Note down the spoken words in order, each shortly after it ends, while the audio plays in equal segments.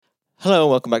Hello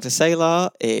and welcome back to Salar.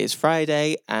 It is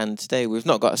Friday and today we've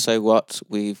not got a So What,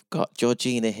 we've got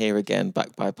Georgina here again,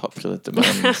 backed by popular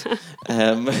demand.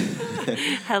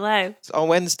 Hello. So on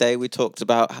Wednesday we talked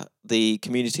about the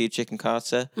community of Chicken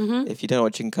Carter. If you don't know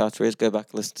what Chicken Carter is, go back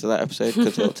and listen to that episode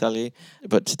because it'll tell you.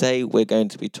 But today we're going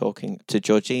to be talking to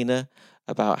Georgina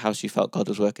about how she felt God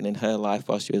was working in her life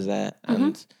while she was there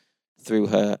and through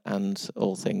her and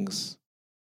all things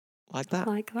like that.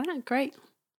 Great.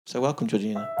 So welcome,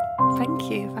 Georgina.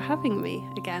 Thank you for having me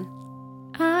again.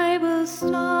 I will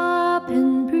stop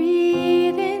and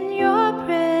breathe in your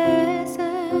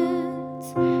presence.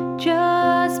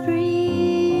 Just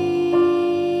breathe.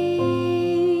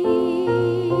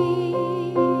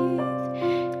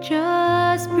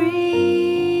 Just breathe.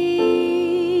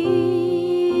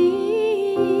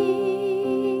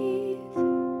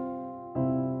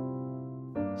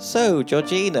 So,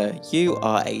 Georgina, you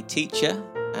are a teacher,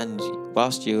 and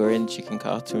whilst you were in Chicken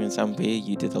Carter in Zambia,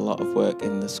 you did a lot of work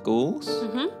in the schools.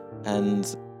 And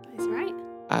That's right.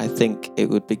 I think it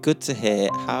would be good to hear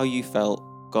how you felt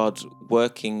God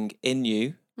working in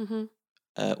you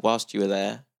whilst you were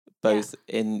there, both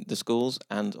in the schools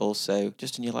and also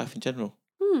just in your life in general.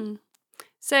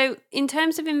 So, in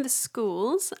terms of in the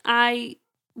schools, I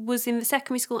was in the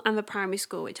secondary school and the primary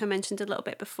school, which I mentioned a little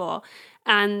bit before.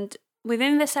 And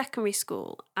within the secondary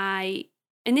school, I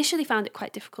initially found it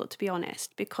quite difficult, to be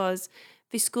honest, because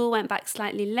the school went back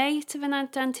slightly later than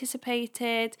I'd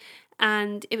anticipated,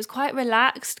 and it was quite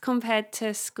relaxed compared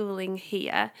to schooling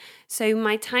here. So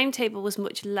my timetable was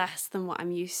much less than what I'm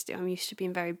used to. I'm used to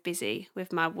being very busy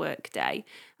with my work day,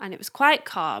 and it was quite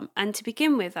calm. And to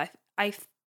begin with, I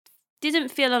didn't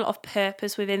feel a lot of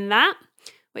purpose within that,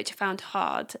 which I found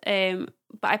hard. But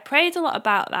I prayed a lot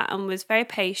about that and was very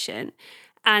patient.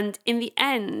 And in the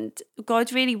end,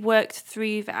 God really worked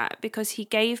through that because he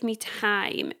gave me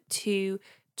time to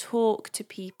talk to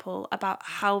people about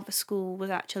how the school was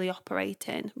actually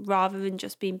operating rather than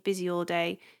just being busy all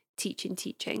day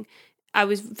teaching. I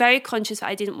was very conscious that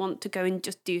I didn't want to go and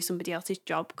just do somebody else's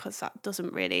job because that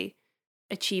doesn't really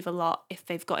achieve a lot if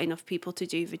they've got enough people to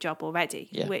do the job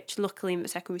already, which luckily in the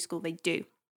secondary school they do.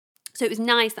 So it was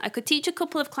nice that I could teach a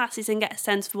couple of classes and get a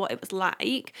sense for what it was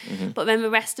like. But then the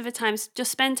rest of the time,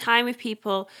 just spend time with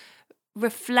people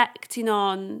reflecting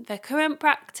on their current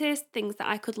practice, things that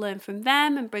I could learn from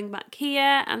them and bring back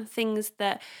here, and things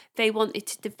that they wanted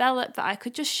to develop that I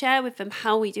could just share with them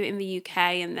how we do it in the UK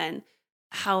and then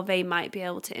how they might be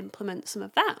able to implement some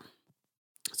of that.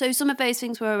 So some of those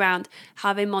things were around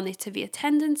how they monitor the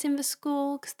attendance in the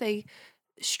school because they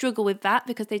struggle with that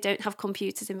because they don't have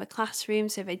computers in the classroom,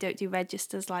 so they don't do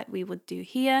registers like we would do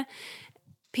here.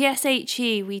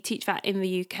 PSHE, we teach that in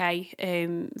the UK,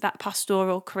 that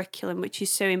pastoral curriculum, which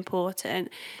is so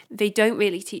important. They don't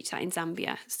really teach that in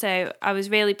Zambia. So I was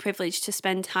really privileged to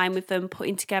spend time with them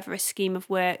putting together a scheme of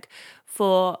work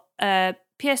for a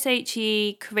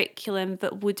PSHE curriculum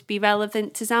that would be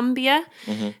relevant to Zambia.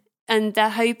 And they're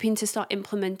hoping to start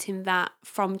implementing that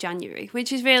from January,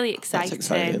 which is really exciting. That's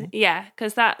exciting. Yeah,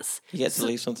 because that's... You get to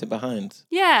leave something behind.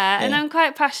 Yeah, and I'm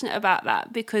quite passionate about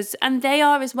that because... And they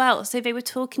are as well. So they were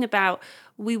talking about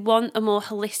we want a more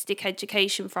holistic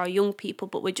education for our young people,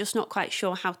 but we're just not quite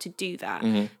sure how to do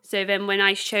that. So then when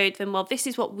I showed them, well, this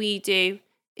is what we do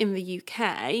in the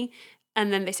UK...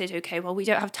 And then they said, okay, well, we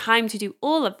don't have time to do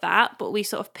all of that, but we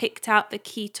sort of picked out the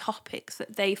key topics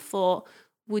that they thought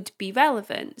would be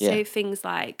relevant. So things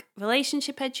like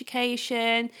relationship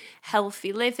education,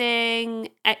 healthy living,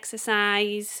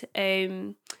 exercise,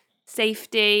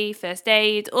 safety, first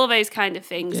aid, all those kind of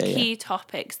things, key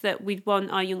topics that we'd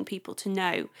want our young people to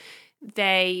know.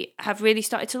 They have really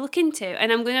started to look into,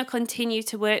 and I'm going to continue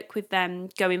to work with them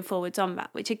going forwards on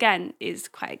that, which again is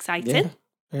quite exciting. Yeah.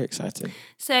 Very exciting.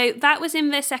 So that was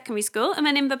in the secondary school. And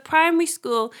then in the primary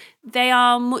school, they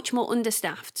are much more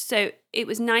understaffed. So it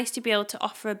was nice to be able to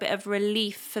offer a bit of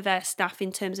relief for their staff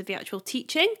in terms of the actual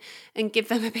teaching and give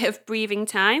them a bit of breathing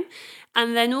time.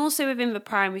 And then also within the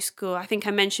primary school, I think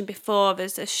I mentioned before,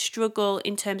 there's a struggle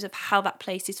in terms of how that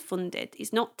place is funded.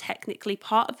 It's not technically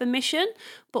part of the mission,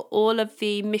 but all of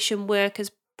the mission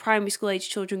workers, primary school age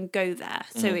children go there.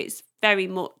 So it's very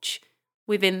much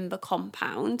within the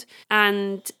compound,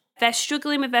 and they're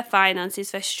struggling with their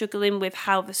finances, they're struggling with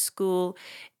how the school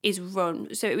is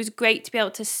run. So it was great to be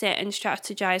able to sit and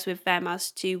strategize with them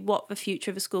as to what the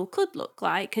future of the school could look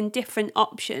like and different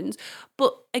options,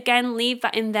 but again leave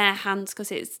that in their hands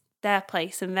because it's their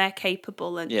place and they're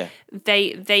capable and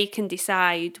they can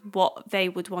decide what they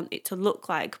would want it to look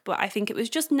like. But I think it was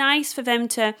just nice for them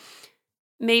to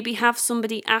maybe have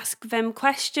somebody ask them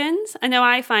questions. I know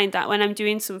I find that when I'm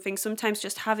doing something, sometimes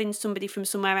just having somebody from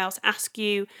somewhere else ask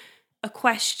you a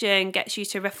question gets you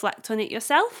to reflect on it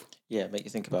yourself. Yeah, make you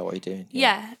think about what you're doing.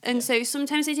 Yeah. And so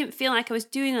sometimes I didn't feel like I was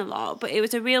doing a lot, but it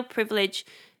was a real privilege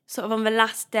sort of on the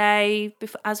last day,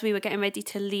 before, as we were getting ready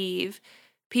to leave.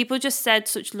 People just said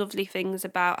such lovely things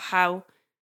about how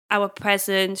our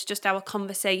presence, just our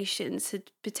conversations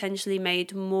had potentially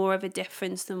made more of a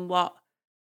difference than what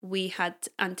we had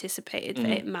anticipated that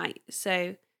it might.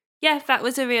 So, yeah, that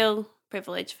was a real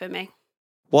privilege for me.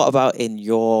 What about in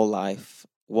your life?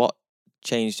 What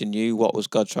changed in you? What was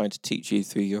God trying to teach you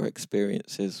through your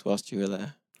experiences whilst you were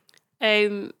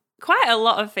there? Quite a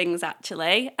lot of things,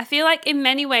 actually. I feel like in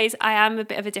many ways I am a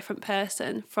bit of a different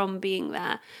person from being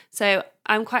there. So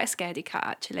I'm quite a scaredy cat,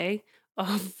 actually,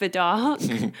 of the dark,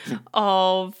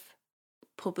 of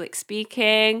public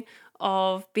speaking,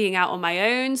 of being out on my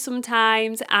own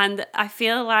sometimes. And I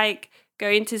feel like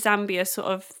going to Zambia sort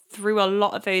of threw a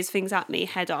lot of those things at me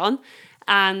head on.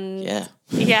 And yeah,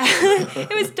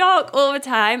 it was dark all the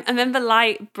time. And then the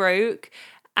light broke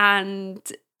and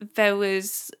there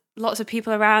was lots of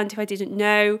people around who I didn't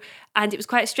know. And it was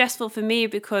quite stressful for me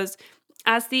because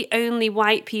as the only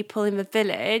white people in the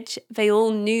village, they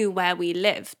all knew where we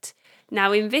lived.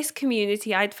 Now, in this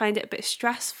community, I'd find it a bit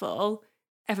stressful,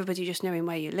 everybody just knowing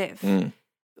where you live.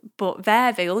 But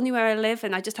there, they all knew where I live,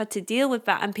 and I just had to deal with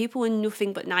that. And people were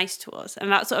nothing but nice to us.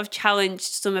 And that sort of challenged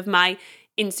some of my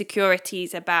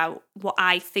insecurities about what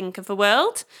I think of the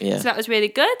world. Yeah. So that was really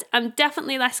good. I'm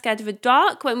definitely less scared of the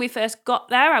dark. When we first got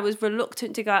there, I was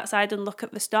reluctant to go outside and look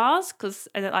at the stars because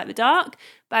I don't like the dark.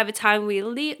 By the time we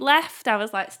left, I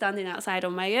was like standing outside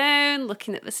on my own,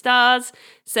 looking at the stars.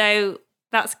 So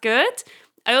that's good.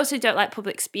 I also don't like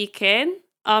public speaking.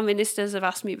 Our ministers have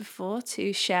asked me before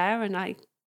to share, and I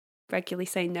regularly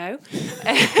say no.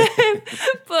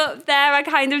 But there I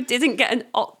kind of didn't get an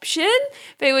option.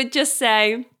 They would just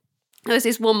say, there was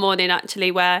this one morning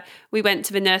actually where we went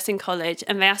to the nursing college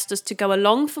and they asked us to go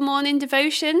along for morning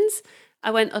devotions.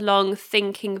 I went along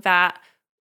thinking that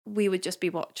we would just be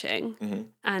watching,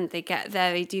 and they get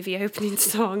there, they do the opening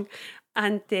song,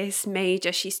 and this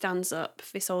major, she stands up,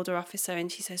 this older officer,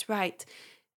 and she says, right,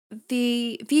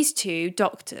 these two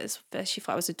doctors, first she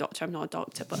thought I was a doctor, I'm not a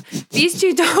doctor, but these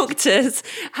two doctors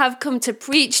have come to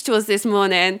preach to us this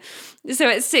morning. So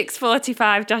at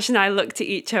 6:45, Josh and I looked at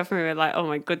each other and we were like, oh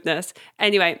my goodness.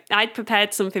 Anyway, I'd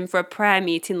prepared something for a prayer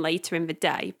meeting later in the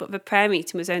day, but the prayer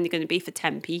meeting was only going to be for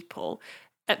 10 people.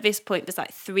 At this point, there's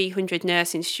like 300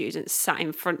 nursing students sat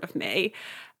in front of me.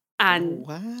 And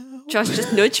Josh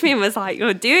just nudged me and was like,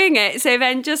 you're doing it. So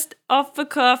then just off the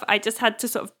cuff, I just had to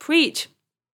sort of preach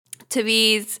to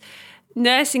these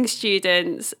nursing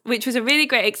students, which was a really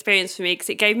great experience for me because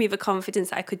it gave me the confidence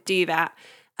that I could do that.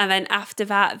 And then after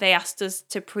that, they asked us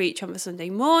to preach on the Sunday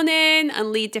morning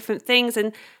and lead different things.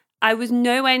 And I was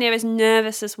nowhere near as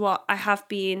nervous as what I have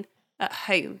been at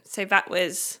home. So that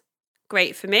was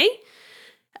great for me.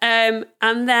 And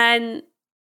then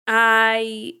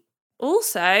I'm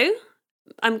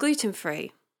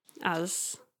gluten-free,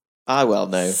 as I well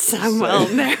know. Sam well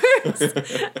knows,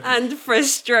 and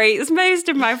frustrates most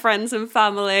of my friends and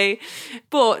family.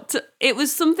 But it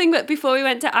was something that before we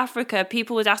went to Africa,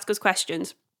 people would ask us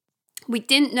questions. We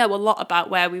didn't know a lot about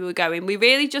where we were going. We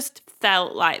really just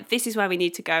felt like this is where we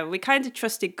need to go. We kind of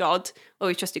trusted God, or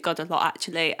we trusted God a lot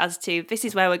actually, as to this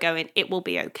is where we're going, it will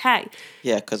be okay.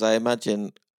 Yeah, because I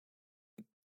imagine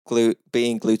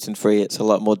being gluten-free, it's a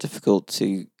lot more difficult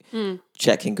to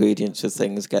check ingredients of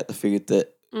things, get the food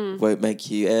that won't make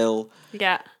you ill.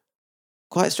 Yeah.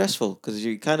 Quite stressful because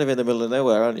you're kind of in the middle of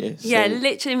nowhere, aren't you? Yeah,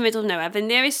 literally in the middle of nowhere. The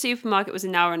nearest supermarket was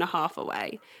an hour and a half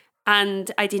away. And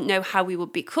I didn't know how we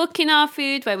would be cooking our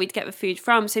food, where we'd get the food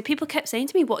from. So people kept saying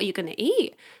to me, what are you going to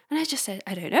eat? And I just said,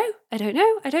 I don't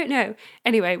know.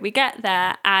 Anyway, we get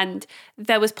there and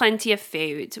there was plenty of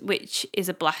food, which is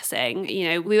a blessing. You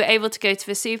know, we were able to go to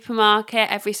the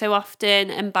supermarket every so often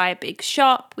and buy a big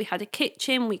shop. We had a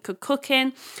kitchen we could cook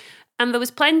in. And there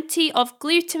was plenty of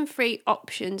gluten-free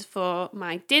options for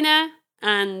my dinner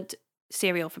and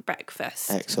cereal for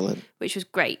breakfast. Excellent. Which was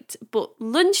great. But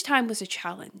lunchtime was a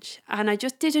challenge. And I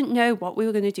just didn't know what we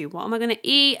were going to do. What am I going to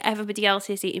eat? Everybody else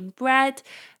is eating bread.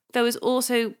 There was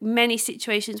also many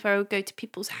situations where I would go to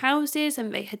people's houses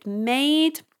and they had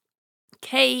made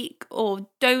cake or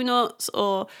donuts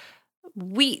or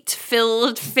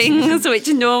wheat-filled things, which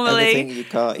normally anything you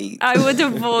can't eat. I would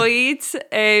avoid.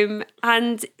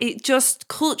 And it just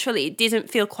culturally it didn't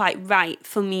feel quite right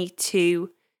for me to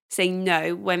say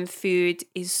no when food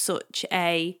is such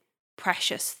a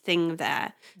precious thing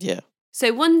there. Yeah.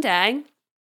 So one day,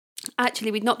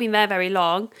 actually we'd not been there very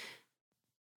long,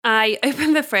 I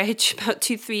opened the fridge about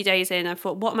 2-3 days in. I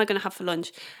thought, what am I going to have for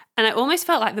lunch? And I almost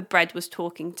felt like the bread was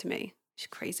talking to me. It's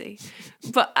crazy.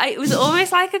 But it was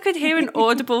almost like I could hear an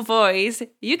audible voice.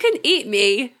 You can eat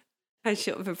me. I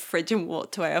shut the fridge and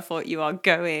walked away. I thought, you are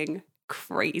going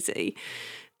crazy.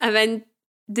 And then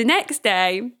the next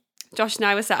day, Josh and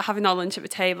I were sat having our lunch at the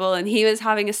table, and he was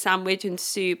having a sandwich and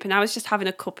soup, and I was just having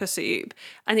a cup of soup.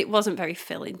 And it wasn't very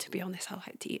filling, to be honest. I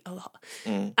like to eat a lot.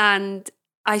 And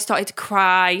I started to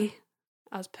cry,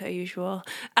 as per usual.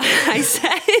 And I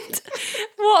said,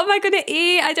 what am I going to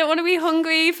eat? I don't want to be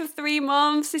hungry for 3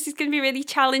 months. This is going to be really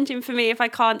challenging for me if I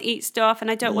can't eat stuff,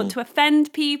 and I don't want to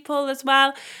offend people as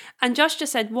well. And Josh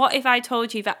just said, what if I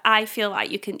told you that I feel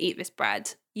like you can eat this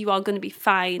bread? You are going to be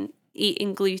fine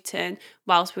eating gluten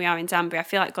whilst we are in Zambia. I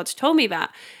feel like God's told me that.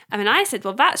 And then I said,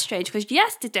 well, that's strange, because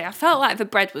yesterday I felt like the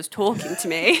bread was talking to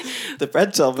me. The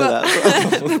bread told me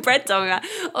that. The bread told me that.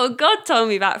 Or God told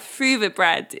me that through the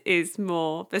bread is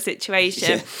more the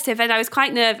situation. Yeah. So then I was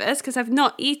quite nervous because I've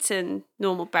not eaten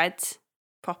normal bread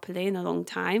properly in a long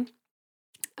time.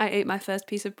 I ate my first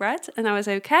piece of bread and I was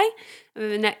okay. And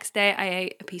then the next day I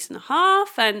ate a piece and a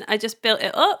half and I just built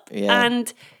it up. Yeah.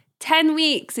 And 10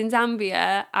 weeks in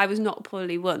Zambia, I was not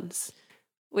poorly once,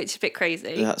 which is a bit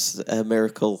crazy. That's a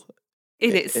miracle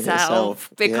in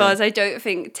itself, because I don't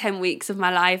think 10 weeks of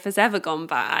my life has ever gone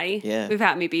by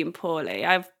without me being poorly.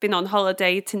 I've been on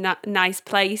holiday to nice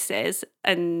places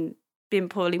and been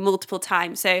poorly multiple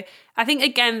times. So I think,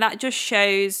 again, that just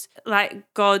shows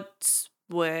like God's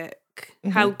work,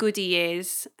 how good he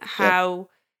is, how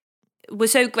we're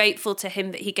so grateful to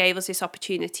him that he gave us this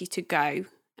opportunity to go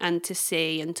and to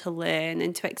see and to learn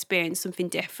and to experience something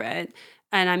different.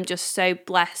 And I'm just so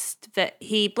blessed that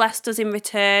he blessed us in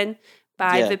return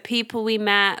by the people we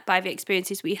met, by the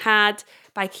experiences we had,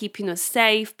 by keeping us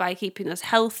safe, by keeping us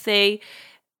healthy.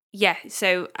 Yeah,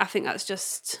 so I think that's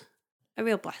just a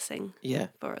real blessing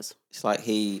for us. It's like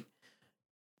he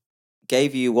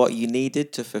gave you what you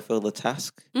needed to fulfill the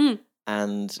task,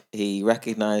 and he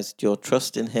recognised your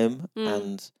trust in him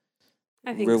and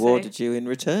I think rewarded you in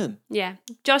return. Yeah.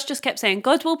 Josh just kept saying,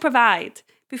 God will provide.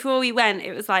 Before we went,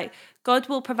 it was like, God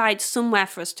will provide somewhere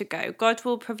for us to go. God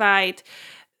will provide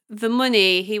the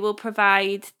money. He will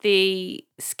provide the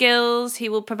skills. He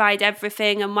will provide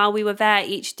everything. And while we were there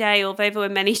each day, although there were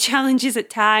many challenges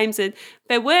at times, and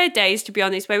there were days, to be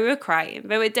honest, where we were crying.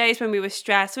 There were days when we were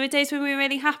stressed. There were days when we were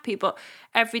really happy. But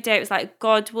every day it was like,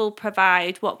 God will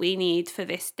provide what we need for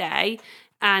this day.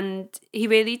 And he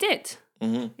really did.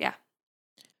 Yeah.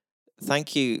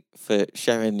 Thank you for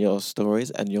sharing your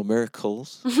stories and your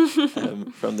miracles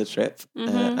from the trip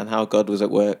and how God was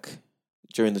at work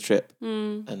during the trip.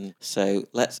 And so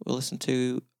we'll listen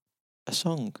to a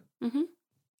song.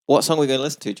 What song are we going to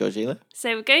listen to, Georgina?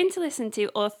 So we're going to listen to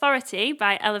Authority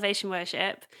by Elevation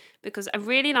Worship, because I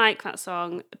really like that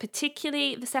song,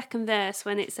 particularly the second verse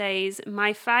when it says,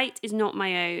 my fight is not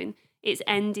my own. Its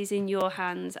end is in your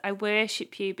hands. I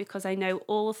worship you because I know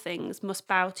all things must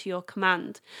bow to your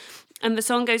command. And the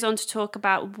song goes on to talk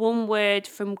about one word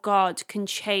from God can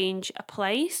change a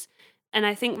place. And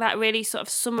I think that really sort of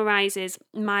summarises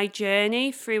my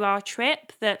journey through our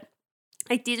trip, that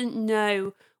I didn't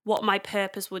know what my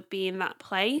purpose would be in that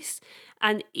place.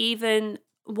 And even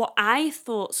what I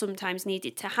thought sometimes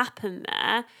needed to happen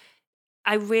there,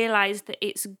 I realised that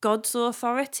it's God's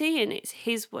authority and it's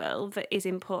his will that is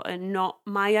important, not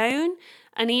my own.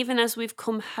 And even as we've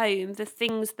come home, the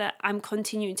things that I'm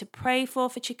continuing to pray for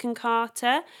Chicken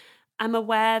Carter, I'm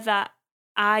aware that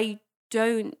I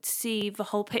don't see the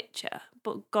whole picture,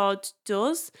 but God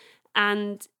does.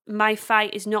 And my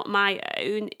fight is not my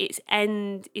own. Its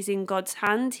end is in God's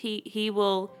hand. He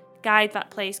will guide that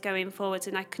place going forwards,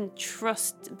 and I can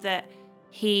trust that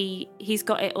he's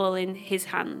got it all in his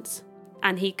hands.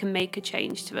 And he can make a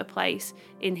change to the place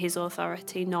in his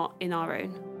authority, not in our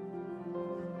own.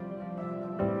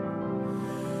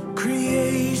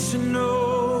 Creation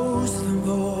knows the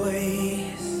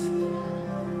voice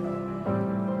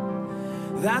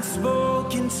that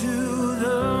spoke into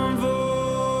the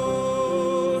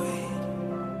void,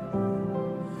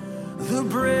 the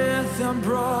breath that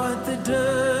brought the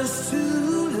dust to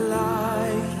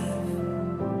life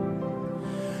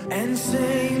and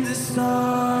sang the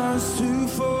stars to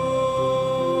fall.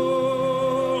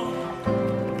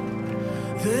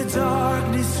 The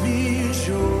darkness fears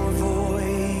your